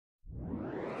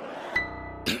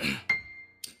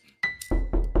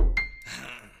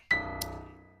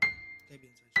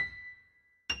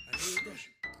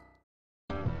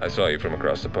I saw you from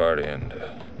across the party, and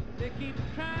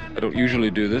I don't usually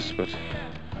do this, but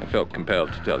I felt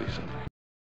compelled to tell you something.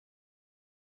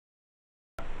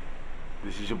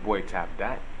 This is your boy Top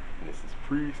Dot, and this is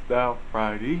Freestyle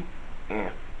Friday, and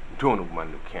I'm doing it with my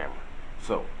new camera.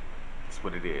 So, that's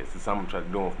what it is. This is how I'm gonna try to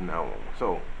do it from now on.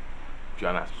 So, if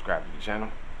y'all not subscribed to the channel,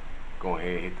 go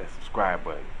ahead and hit that subscribe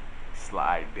button.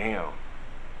 Slide down,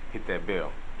 hit that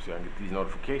bell, so I can get these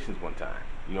notifications one time.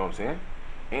 You know what I'm saying?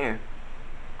 And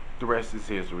the rest is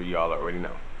history, y'all already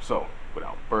know. So,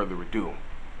 without further ado,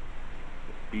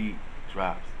 the beat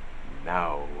drops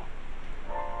now.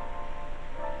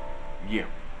 Yeah.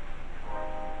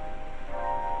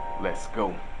 Let's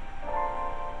go.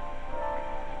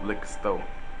 Liquor store.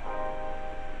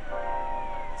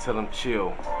 Tell them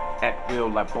chill. Act real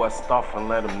like bust off and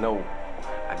let them know.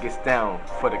 I gets down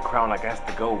for the crown, I got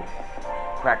to go.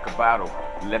 Crack a bottle,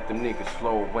 let them niggas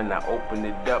flow. When I open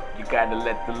it up, you gotta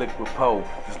let the liquid pour.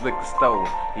 This liquor store,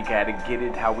 you gotta get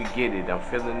it how we get it. I'm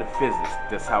feeling the physics,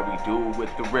 that's how we do it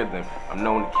with the rhythm. I'm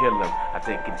known to kill them, I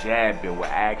take a jab and we're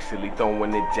actually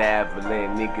throwing a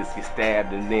javelin. Niggas get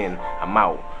stabbed and then I'm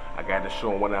out. I gotta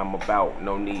show 'em what I'm about,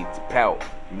 no need to pout.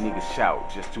 You niggas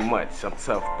shout just too much, I'm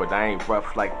tough, but I ain't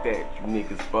rough like that. You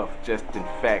niggas buff just in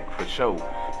fact for show.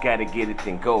 Gotta get it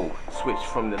then go, switch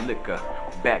from the liquor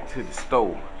back to the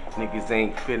stove. Niggas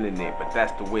ain't feeling it, but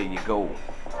that's the way you go.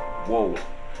 Whoa,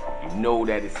 you know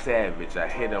that it's savage. I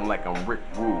hit 'em like I'm Rick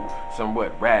Rude,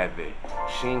 somewhat ravage.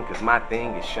 Sheen, cause my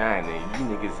thing is shining. You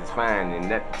niggas is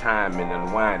finding at the time and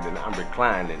unwinding. I'm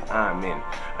reclining, I'm in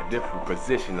a different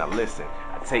position. I listen,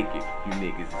 I take it. You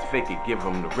niggas is fake it, give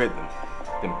 'em the rhythm,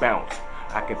 then bounce.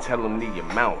 I can tell 'em the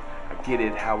amount. I get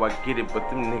it how I get it, but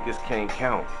them niggas can't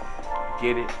count.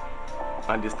 Get it?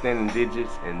 Understanding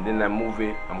digits, and then I move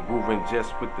it. I'm grooving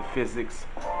just with the physics,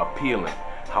 appealing.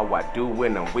 How I do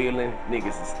when I'm wheeling,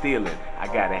 niggas is stealing. I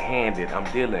gotta hand it, I'm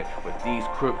dealing with these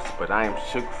crooks, but I am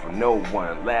shook for no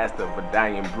one. Last of a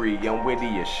dying breed, I'm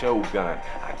witty as Shogun.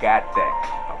 I got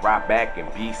that. I ride back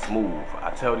and be smooth. I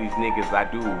tell these niggas I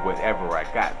do whatever I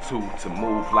got to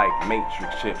move like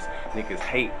matrix ships. Niggas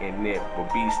hating it,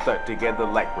 but be stuck together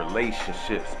like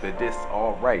relationships. But it's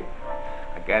alright.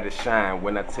 I gotta shine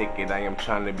when I take it. I am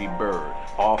trying to be bird,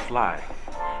 all fly.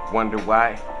 Wonder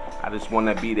why? I just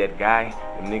wanna be that guy.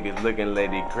 Them niggas looking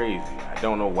like they crazy. I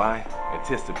don't know why.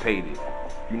 Anticipated.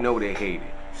 You know they hate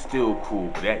it. Still cool,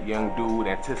 but that young dude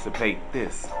anticipate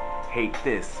this. Hate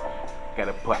this.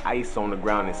 Gotta put ice on the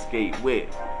ground and skate with.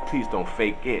 Please don't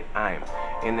fake it. I'm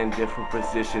in a different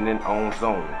position in own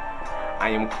zone. I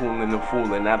am coolin' and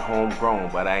foolin', not homegrown,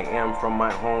 but I am from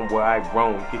my home where I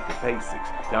grown. Get the basics,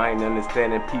 y'all ain't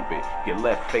understanding people, get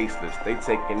left faceless. They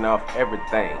taking off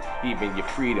everything, even your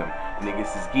freedom.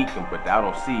 Niggas is geeking, but I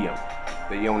don't see them.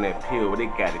 They on that pill, they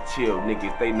gotta chill.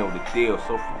 Niggas, they know the deal,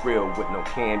 so for real, with no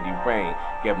candy rain,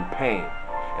 give them pain,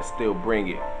 and still bring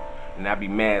it. And I be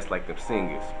mad like them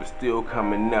singers, but still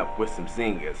coming up with some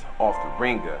zingers off the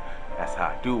ringer. That's how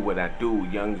I do what I do.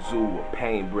 Young Zoo, a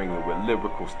pain bringer with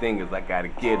lyrical stingers. I gotta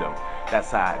get them.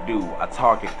 That's how I do. I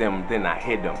target them, then I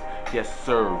hit them. Yes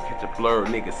sir, catch a blur,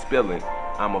 niggas spilling.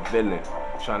 I'm a villain,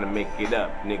 trying to make it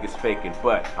up. Niggas faking,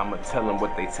 but I'ma tell them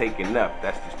what they taking up.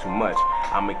 That's just too much.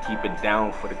 I'ma keep it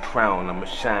down for the crown. I'ma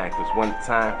shine, cause one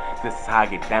time, this is how I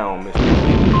get down, Mr.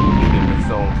 Doing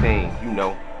its own thing, you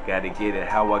know. Gotta get it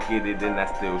how I get it, and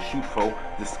I still shoot for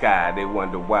the sky. They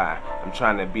wonder why. I'm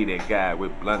trying to be that guy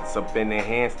with blunts up in their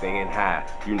hands, staying high.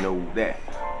 You know that.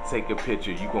 Take a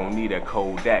picture, you gon' need a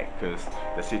Kodak, cause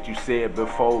the shit you said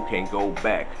before can't go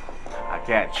back. I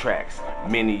got tracks,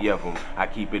 many of them. I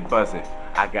keep it buzzing.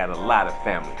 I got a lot of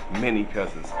family, many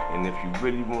cousins. And if you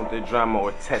really want the drama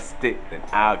or test it, then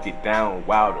I'll get down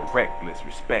wild and reckless.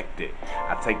 Respect it.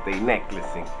 I take their necklace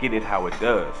and get it how it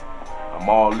does. I'm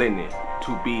all in it,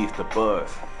 2 B's to buzz.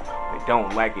 They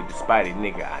don't like it despite it,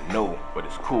 nigga, I know. But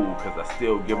it's cool, cause I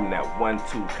still give them that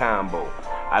 1-2 combo.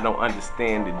 I don't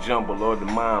understand the jumble or the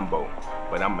mambo,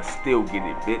 but I'ma still get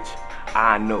it, bitch.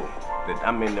 I know that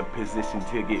I'm in a position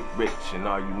to get rich, and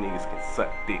all you niggas can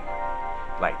suck dick.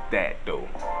 Like that though,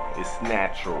 it's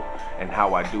natural. And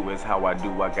how I do is how I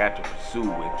do. I got to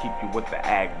pursue and keep you with the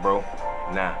act, bro.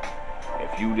 Nah.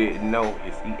 If you didn't know,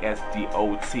 it's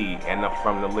E.s.d.o.t, and I'm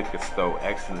from the liquor store.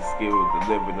 Excellent skills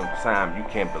delivered on time, you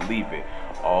can't believe it.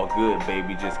 All good,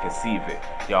 baby, just conceive it.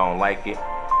 Y'all don't like it?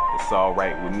 It's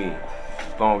alright with me.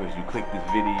 As long as you click this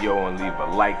video and leave a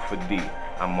like for D,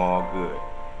 I'm all good.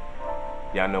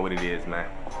 Y'all know what it is, man.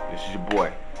 This is your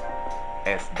boy,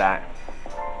 E.s.d.o.t,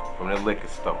 from the liquor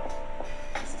store.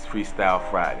 This is Freestyle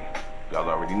Friday. Y'all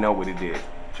already know what it is.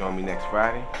 Join me next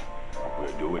Friday.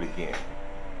 We'll do it again.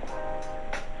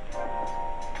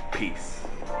 Peace.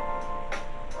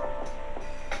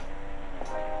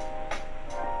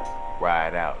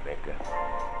 Ride out, nigga.